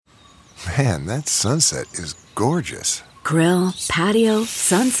Man, that sunset is gorgeous. Grill, patio,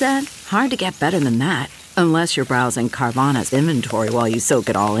 sunset. Hard to get better than that. Unless you're browsing Carvana's inventory while you soak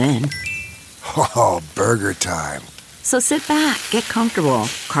it all in. Oh, burger time. So sit back, get comfortable.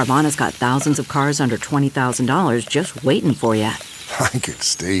 Carvana's got thousands of cars under $20,000 just waiting for you. I could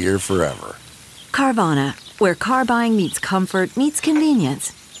stay here forever. Carvana, where car buying meets comfort meets convenience.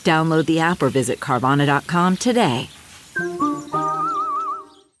 Download the app or visit Carvana.com today.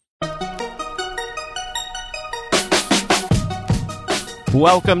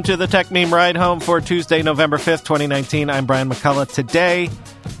 Welcome to the Tech Meme Ride Home for Tuesday, November 5th, 2019. I'm Brian McCullough. Today,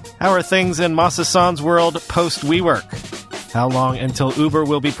 how are things in Masa Son's world post-WeWork? How long until Uber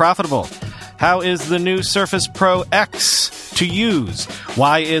will be profitable? How is the new Surface Pro X to use?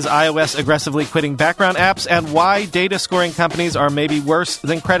 Why is iOS aggressively quitting background apps? And why data scoring companies are maybe worse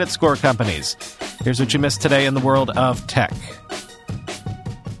than credit score companies? Here's what you missed today in the world of tech.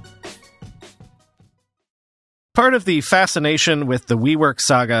 Part of the fascination with the WeWork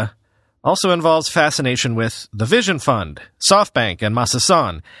saga also involves fascination with the Vision Fund, SoftBank, and Masa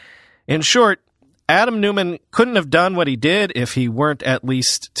Son. In short, Adam Neumann couldn't have done what he did if he weren't, at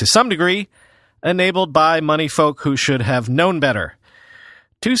least to some degree, enabled by money folk who should have known better.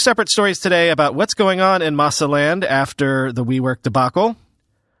 Two separate stories today about what's going on in Masa land after the WeWork debacle.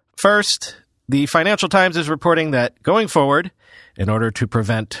 First, the Financial Times is reporting that going forward, in order to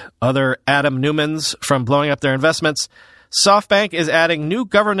prevent other Adam Neumanns from blowing up their investments, SoftBank is adding new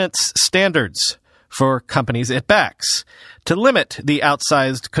governance standards for companies it backs to limit the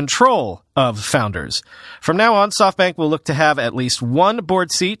outsized control of founders. From now on, SoftBank will look to have at least one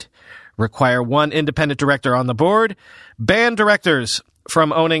board seat, require one independent director on the board, ban directors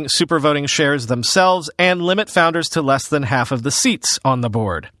from owning supervoting shares themselves, and limit founders to less than half of the seats on the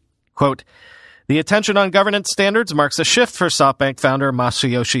board. Quote, "The attention on governance standards marks a shift for SoftBank founder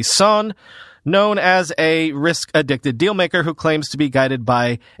Masayoshi Son, known as a risk-addicted dealmaker who claims to be guided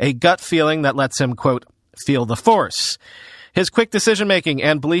by a gut feeling that lets him, quote, feel the force. His quick decision-making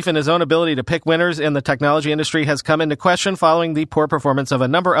and belief in his own ability to pick winners in the technology industry has come into question following the poor performance of a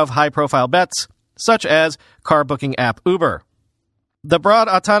number of high-profile bets, such as car booking app Uber. The broad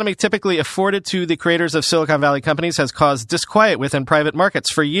autonomy typically afforded to the creators of Silicon Valley companies has caused disquiet within private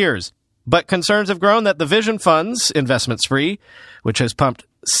markets for years. But concerns have grown that the Vision Fund's investment spree, which has pumped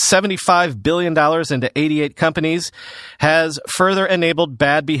 $75 billion into 88 companies, has further enabled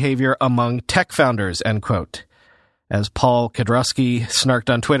bad behavior among tech founders, end quote. As Paul Kedrowski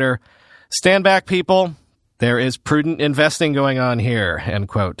snarked on Twitter, "Stand back, people. There is prudent investing going on here," end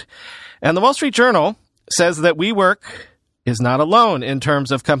quote. And the Wall Street Journal says that WeWork is not alone in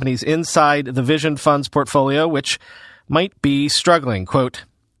terms of companies inside the Vision Fund's portfolio, which might be struggling. Quote,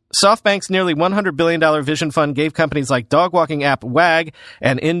 "SoftBank's nearly $100 billion Vision Fund gave companies like dog walking app Wag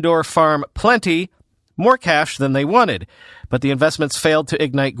and indoor farm Plenty more cash than they wanted, but the investments failed to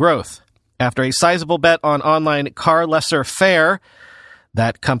ignite growth. After a sizable bet on online car laissez-faire,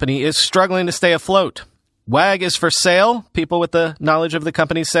 that company is struggling to stay afloat. Wag is for sale, people with the knowledge of the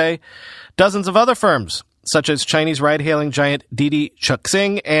company say. Dozens of other firms, such as Chinese ride-hailing giant Didi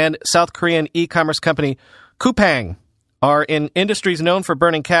Chuxing and South Korean e-commerce company Coupang, are in industries known for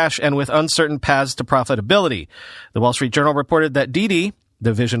burning cash and with uncertain paths to profitability. The Wall Street Journal reported that Didi,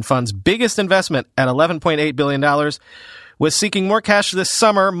 the Vision Fund's biggest investment at $11.8 billion, was seeking more cash this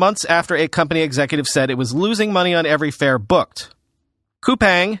summer, months after a company executive said it was losing money on every fare booked.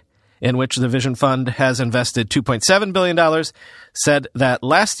 Coupang, in which the Vision Fund has invested $2.7 billion, said that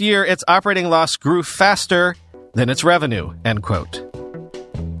last year its operating loss grew faster than its revenue, end quote.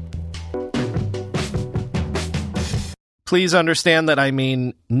 Please understand that I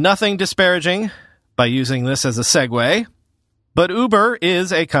mean nothing disparaging by using this as a segue, but Uber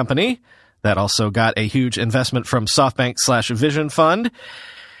is a company that also got a huge investment from SoftBank/Vision Fund,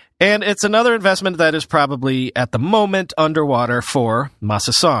 and it's another investment that is probably at the moment underwater for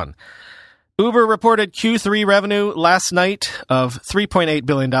Masa Son. Uber reported Q3 revenue last night of $3.8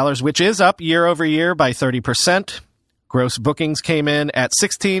 billion, which is up year over year by 30%. Gross bookings came in at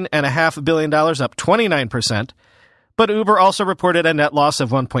 $16.5 billion, up 29%. But Uber also reported a net loss of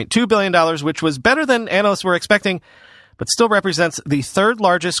 $1.2 billion, which was better than analysts were expecting, but still represents the third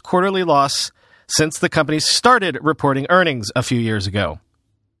largest quarterly loss since the company started reporting earnings a few years ago.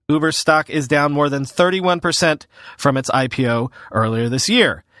 Uber's stock is down more than 31% from its IPO earlier this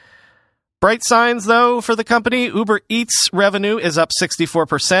year. Bright signs, though, for the company. Uber Eats revenue is up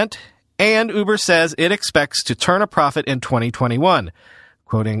 64%, and Uber says it expects to turn a profit in 2021,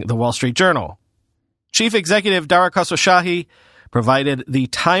 quoting the Wall Street Journal. Chief Executive Dara Khosrowshahi provided the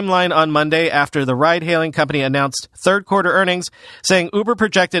timeline on Monday after the ride-hailing company announced third-quarter earnings, saying Uber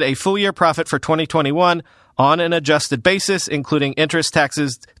projected a full-year profit for 2021 on an adjusted basis, including interest,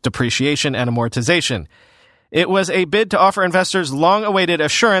 taxes, depreciation, and amortization. It was a bid to offer investors long-awaited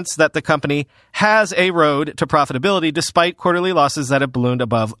assurance that the company has a road to profitability despite quarterly losses that have ballooned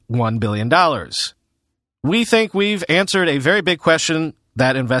above $1 billion. We think we've answered a very big question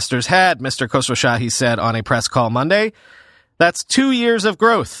that investors had, Mr. Khosrowshahi said on a press call Monday. That's 2 years of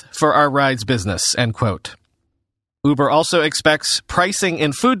growth for our rides business, end quote. Uber also expects pricing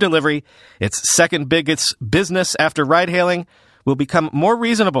in food delivery, its second biggest business after ride-hailing, will become more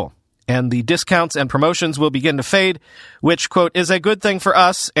reasonable, and the discounts and promotions will begin to fade, which, quote, is a good thing for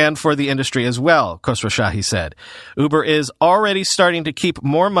us and for the industry as well, Khosrowshahi said. Uber is already starting to keep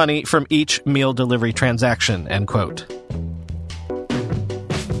more money from each meal delivery transaction, end quote.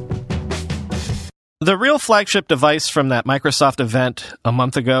 The real flagship device from that Microsoft event a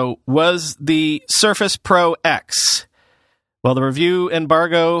month ago was the Surface Pro X. Well, the review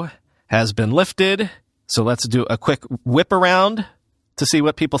embargo has been lifted, so let's do a quick whip around to see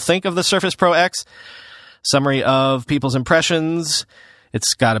what people think of the Surface Pro X. Summary of people's impressions.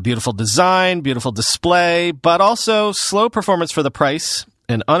 It's got a beautiful design, beautiful display, but also slow performance for the price,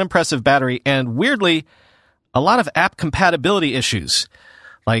 an unimpressive battery, and weirdly, a lot of app compatibility issues.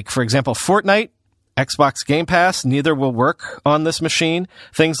 Like, for example, Fortnite, Xbox Game Pass, neither will work on this machine.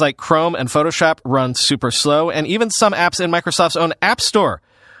 Things like Chrome and Photoshop run super slow, and even some apps in Microsoft's own App Store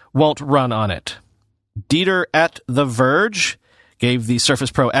won't run on it. Dieter at The Verge gave the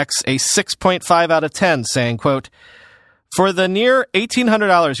Surface Pro X a 6.5 out of 10, saying, quote, for the near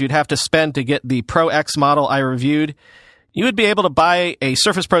 $1,800 you'd have to spend to get the Pro X model I reviewed, you would be able to buy a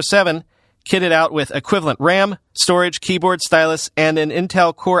Surface Pro 7 kitted out with equivalent RAM, storage, keyboard, stylus, and an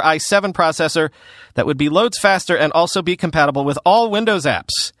Intel Core i7 processor that would be loads faster and also be compatible with all Windows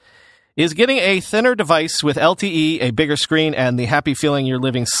apps. Is getting a thinner device with LTE, a bigger screen, and the happy feeling you're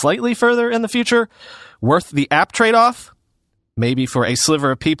living slightly further in the future worth the app trade-off? Maybe for a sliver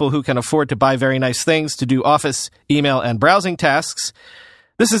of people who can afford to buy very nice things to do office, email, and browsing tasks.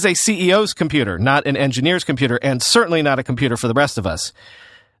 This is a CEO's computer, not an engineer's computer, and certainly not a computer for the rest of us.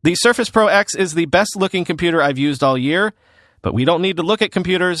 The Surface Pro X is the best-looking computer I've used all year, but we don't need to look at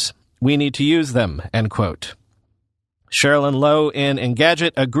computers, we need to use them, end quote. Sherilyn Lowe in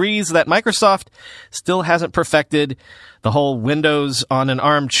Engadget agrees that Microsoft still hasn't perfected the whole Windows on an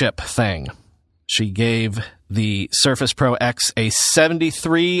ARM chip thing. She gave the Surface Pro X a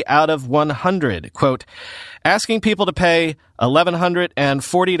 73 out of 100. Quote, asking people to pay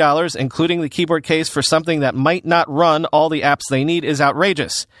 $1,140, including the keyboard case, for something that might not run all the apps they need is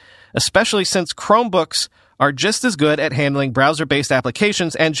outrageous, especially since Chromebooks are just as good at handling browser-based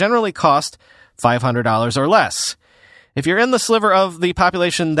applications and generally cost $500 or less. If you're in the sliver of the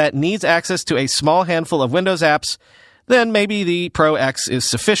population that needs access to a small handful of Windows apps, then maybe the Pro X is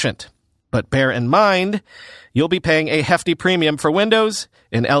sufficient. But bear in mind, you'll be paying a hefty premium for Windows,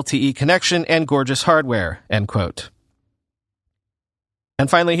 an LTE connection, and gorgeous hardware, end quote. And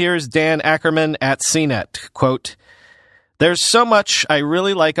finally, here's Dan Ackerman at CNET, quote, there's so much I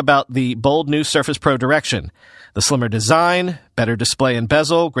really like about the bold new Surface Pro direction. The slimmer design, better display and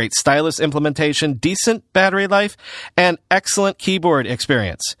bezel, great stylus implementation, decent battery life, and excellent keyboard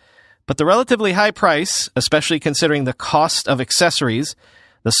experience. But the relatively high price, especially considering the cost of accessories,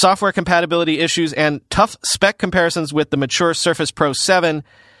 the software compatibility issues, and tough spec comparisons with the mature Surface Pro 7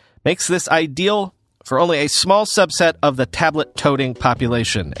 makes this ideal for only a small subset of the tablet-toting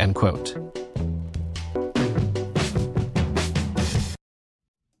population, end quote.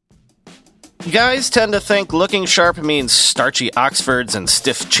 Guys tend to think looking sharp means starchy Oxfords and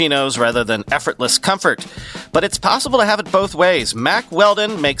stiff chinos rather than effortless comfort. But it's possible to have it both ways. Mack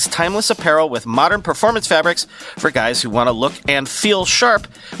Weldon makes timeless apparel with modern performance fabrics for guys who want to look and feel sharp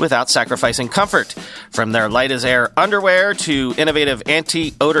without sacrificing comfort. From their light-as-air underwear to innovative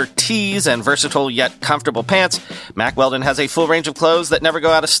anti-odor tees and versatile yet comfortable pants, Mack Weldon has a full range of clothes that never go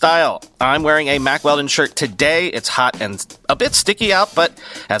out of style. I'm wearing a Mack Weldon shirt today. It's hot and a bit sticky out, but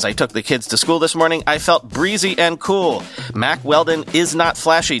as I took the kids to school this morning, I felt breezy and cool. Mack Weldon is not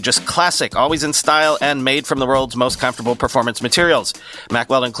flashy, just classic, always in style, and made from the world's most comfortable performance materials. Mack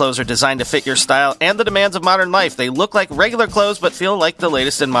Weldon clothes are designed to fit your style and the demands of modern life. They look like regular clothes, but feel like the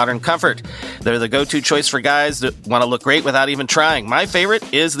latest in modern comfort. They're the go-to choice for guys that want to look great without even trying. My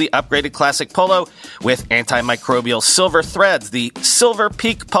favorite is the upgraded classic polo with antimicrobial silver threads, the Silver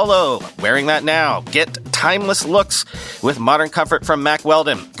Peak Polo. Wearing that now. Get timeless looks with modern comfort from Mack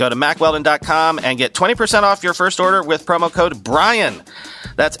Weldon. Go to MackWeldon.com and get 20% off your first order with promo code BRIAN.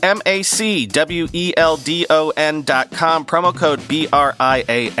 That's MACWELDON.com, promo code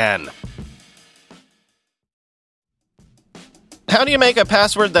BRIAN. How do you make a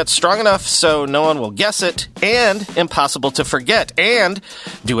password that's strong enough so no one will guess it, and impossible to forget, and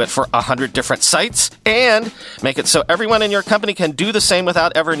do it for 100 different sites, and make it so everyone in your company can do the same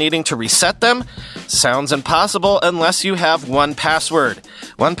without ever needing to reset them? Sounds impossible unless you have 1Password.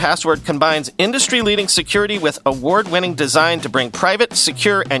 1Password combines industry-leading security with award-winning design to bring private,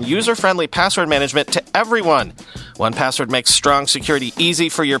 secure, and user-friendly password management to everyone. 1Password makes strong security easy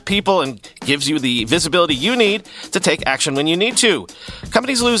for your people and gives you the visibility you need to take action when you need to.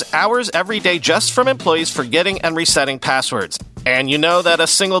 Companies lose hours every day just from employees forgetting and resetting passwords. And you know that a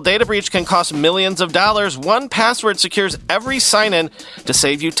single data breach can cost millions of dollars. 1Password secures every sign-in to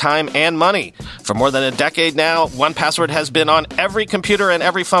save you time and money. For more than a decade now, 1Password has been on every computer and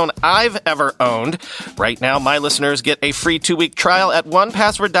every phone I've ever owned. Right now, my listeners get a free 2-week trial at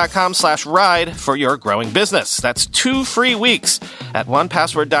onepassword.com/ride for your growing business. That's 2 free weeks at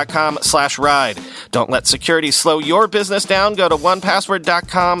onepassword.com/ride. Don't let security slow your business down. Go to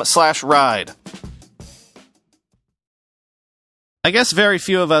onepassword.com/ride. I guess very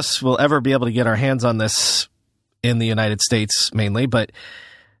few of us will ever be able to get our hands on this in the United States mainly, but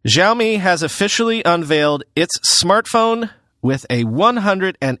Xiaomi has officially unveiled its smartphone with a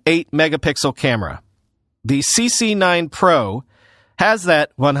 108 megapixel camera. The CC9 Pro has that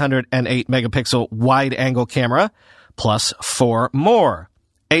 108 megapixel wide angle camera plus 4 more.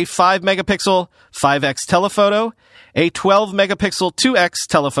 A 5 megapixel 5x telephoto, a 12 megapixel 2x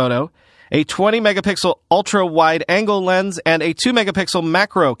telephoto, a 20 megapixel ultra-wide angle lens, and a 2 megapixel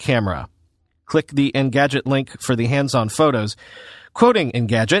macro camera. Click the Engadget link for the hands-on photos. Quoting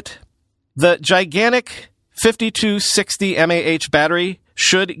Engadget, the gigantic 5260 mAh battery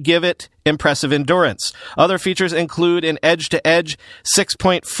should give it impressive endurance. Other features include an edge-to-edge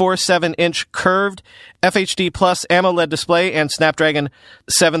 6.47-inch curved FHD Plus AMOLED display and Snapdragon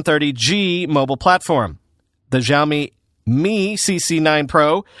 730G mobile platform. The Xiaomi Mi CC9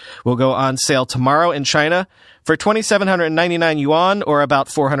 Pro will go on sale tomorrow in China for 2,799 yuan, or about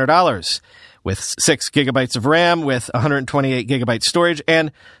 $400, with 6 gigabytes of RAM with 128 gigabyte storage,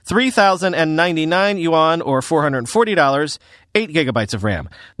 and 3,099 yuan, or $440, 8 gigabytes of RAM.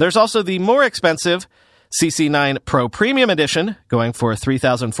 There's also the more expensive CC9 Pro Premium Edition, going for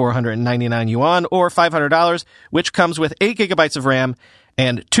 3,499 yuan, or $500, which comes with 8 gigabytes of RAM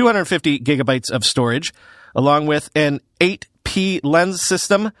and 250 gigabytes of storage, along with an 8P lens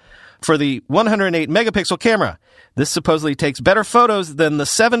system for the 108 megapixel camera. This supposedly takes better photos than the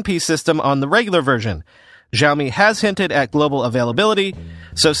 7P system on the regular version. Xiaomi has hinted at global availability,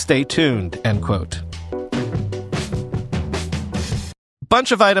 so stay tuned, end quote.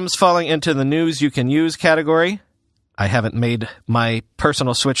 Bunch of items falling into the news you can use category. I haven't made my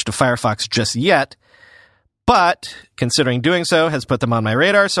personal switch to Firefox just yet, but considering doing so has put them on my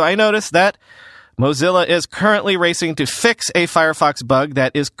radar, so I noticed that Mozilla is currently racing to fix a Firefox bug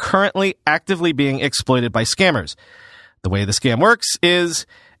that is currently actively being exploited by scammers. The way the scam works is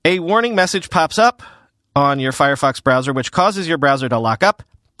a warning message pops up on your Firefox browser, which causes your browser to lock up,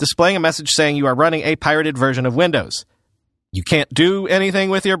 displaying a message saying you are running a pirated version of Windows. You can't do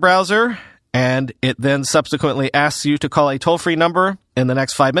anything with your browser, and it then subsequently asks you to call a toll-free number in the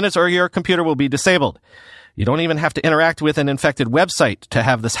next 5 minutes or your computer will be disabled. You don't even have to interact with an infected website to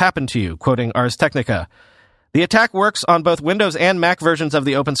have this happen to you, quoting Ars Technica. The attack works on both Windows and Mac versions of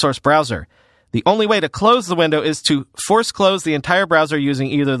the open source browser. The only way to close the window is to force close the entire browser using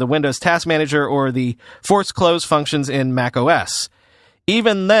either the Windows Task Manager or the force close functions in Mac OS.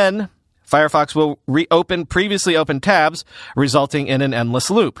 Even then, Firefox will reopen previously opened tabs, resulting in an endless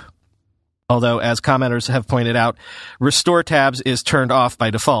loop. Although, as commenters have pointed out, Restore Tabs is turned off by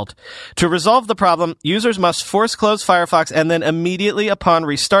default. To resolve the problem, users must force close Firefox and then immediately upon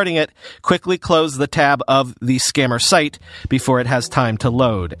restarting it, quickly close the tab of the scammer site before it has time to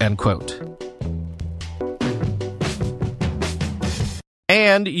load, end quote.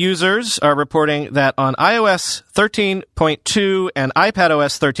 And users are reporting that on iOS 13.2 and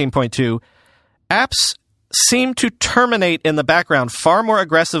iPadOS 13.2, apps seem to terminate in the background far more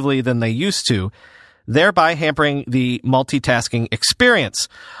aggressively than they used to, thereby hampering the multitasking experience.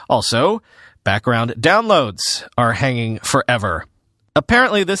 Also, background downloads are hanging forever.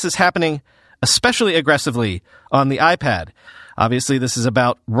 Apparently, this is happening especially aggressively on the iPad. Obviously, this is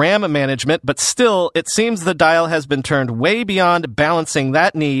about RAM management, but still, it seems the dial has been turned way beyond balancing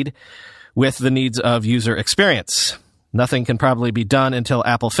that need with the needs of user experience. Nothing can probably be done until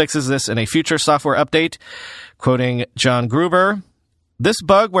Apple fixes this in a future software update. Quoting John Gruber, "This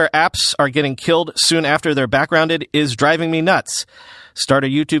bug where apps are getting killed soon after they're backgrounded is driving me nuts. Start a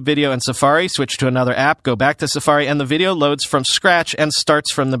YouTube video in Safari, switch to another app, go back to Safari, and the video loads from scratch and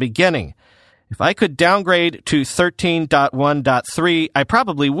starts from the beginning. If I could downgrade to 13.1.3, I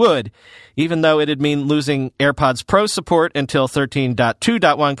probably would, even though it'd mean losing AirPods Pro support until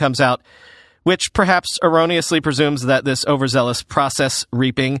 13.2.1 comes out, which perhaps erroneously presumes that this overzealous process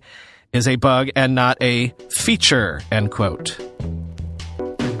reaping is a bug and not a feature, end quote.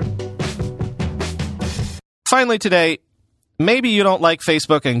 Finally today, maybe you don't like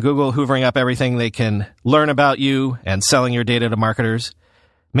Facebook and Google hoovering up everything they can learn about you and selling your data to marketers.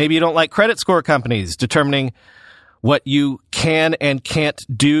 Maybe you don't like credit score companies determining what you can and can't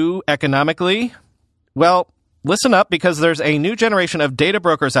do economically. Well, listen up, because there's a new generation of data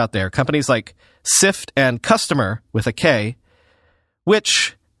brokers out there, companies like Sift and Customer with a K,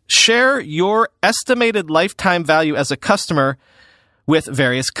 which share your estimated lifetime value as a customer with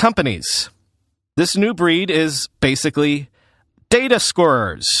various companies. This new breed is basically data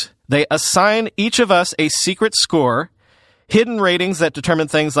scorers. They assign each of us a secret score, hidden ratings that determine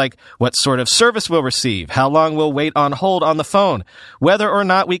things like what sort of service we'll receive, how long we'll wait on hold on the phone, whether or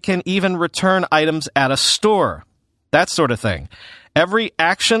not we can even return items at a store, that sort of thing. Every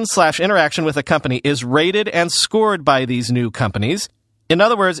action/interaction with a company is rated and scored by these new companies. In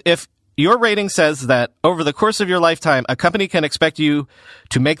other words, if your rating says that over the course of your lifetime, a company can expect you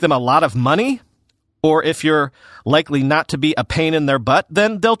to make them a lot of money, or if you're likely not to be a pain in their butt,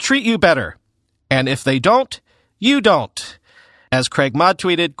 then they'll treat you better. And if they don't, you don't. As Craig Mod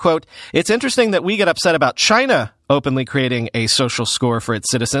tweeted, quote, "It's interesting that we get upset about China openly creating a social score for its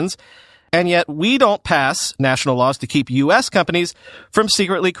citizens, and yet we don't pass national laws to keep U.S. companies from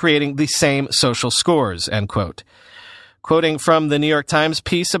secretly creating the same social scores," end quote. Quoting from the New York Times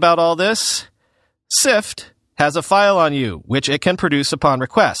piece about all this, Sift has a file on you, which it can produce upon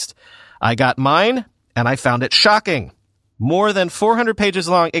request. I got mine, and I found it shocking. More than 400 pages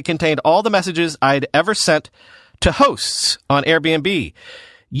long, it contained all the messages I'd ever sent to hosts on Airbnb,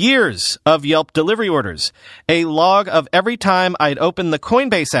 years of Yelp delivery orders, a log of every time I'd opened the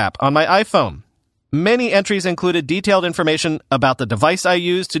Coinbase app on my iPhone. Many entries included detailed information about the device I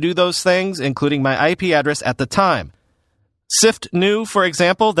used to do those things, including my IP address at the time. Sift knew, for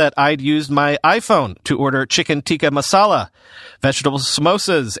example, that I'd used my iPhone to order chicken tikka masala, vegetable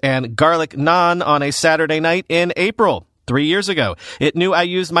samosas, and garlic naan on a Saturday night in April, 3 years ago. It knew I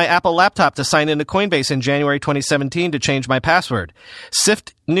used my Apple laptop to sign into Coinbase in January 2017 to change my password.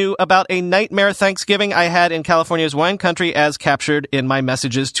 Sift knew about a nightmare Thanksgiving I had in California's wine country, as captured in my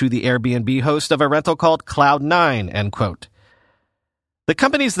messages to the Airbnb host of a rental called Cloud9, end quote. The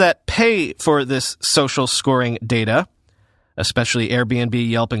companies that pay for this social scoring data, especially Airbnb,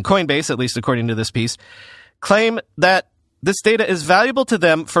 Yelp, and Coinbase, at least according to this piece, claim that this data is valuable to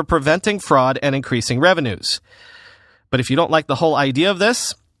them for preventing fraud and increasing revenues. But if you don't like the whole idea of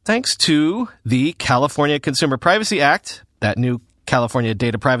this, thanks to the California Consumer Privacy Act, that new California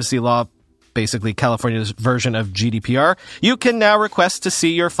data privacy law, basically California's version of GDPR, you can now request to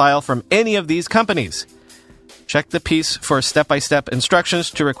see your file from any of these companies. Check the piece for step-by-step instructions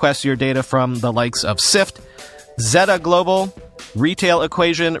to request your data from the likes of Sift, Zeta Global, Retail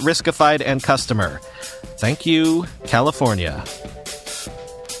Equation, Riskified, and Customer. Thank you, California.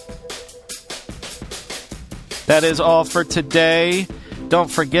 That is all for today. Don't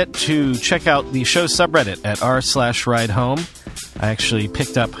forget to check out the show subreddit at r/ridehome. I actually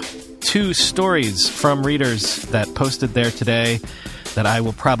picked up 2 stories from readers that posted there today that I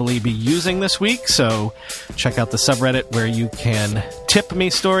will probably be using this week. So check out the subreddit where you can tip me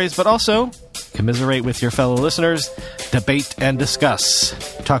stories, but also commiserate with your fellow listeners, debate, and discuss.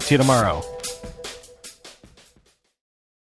 Talk to you tomorrow.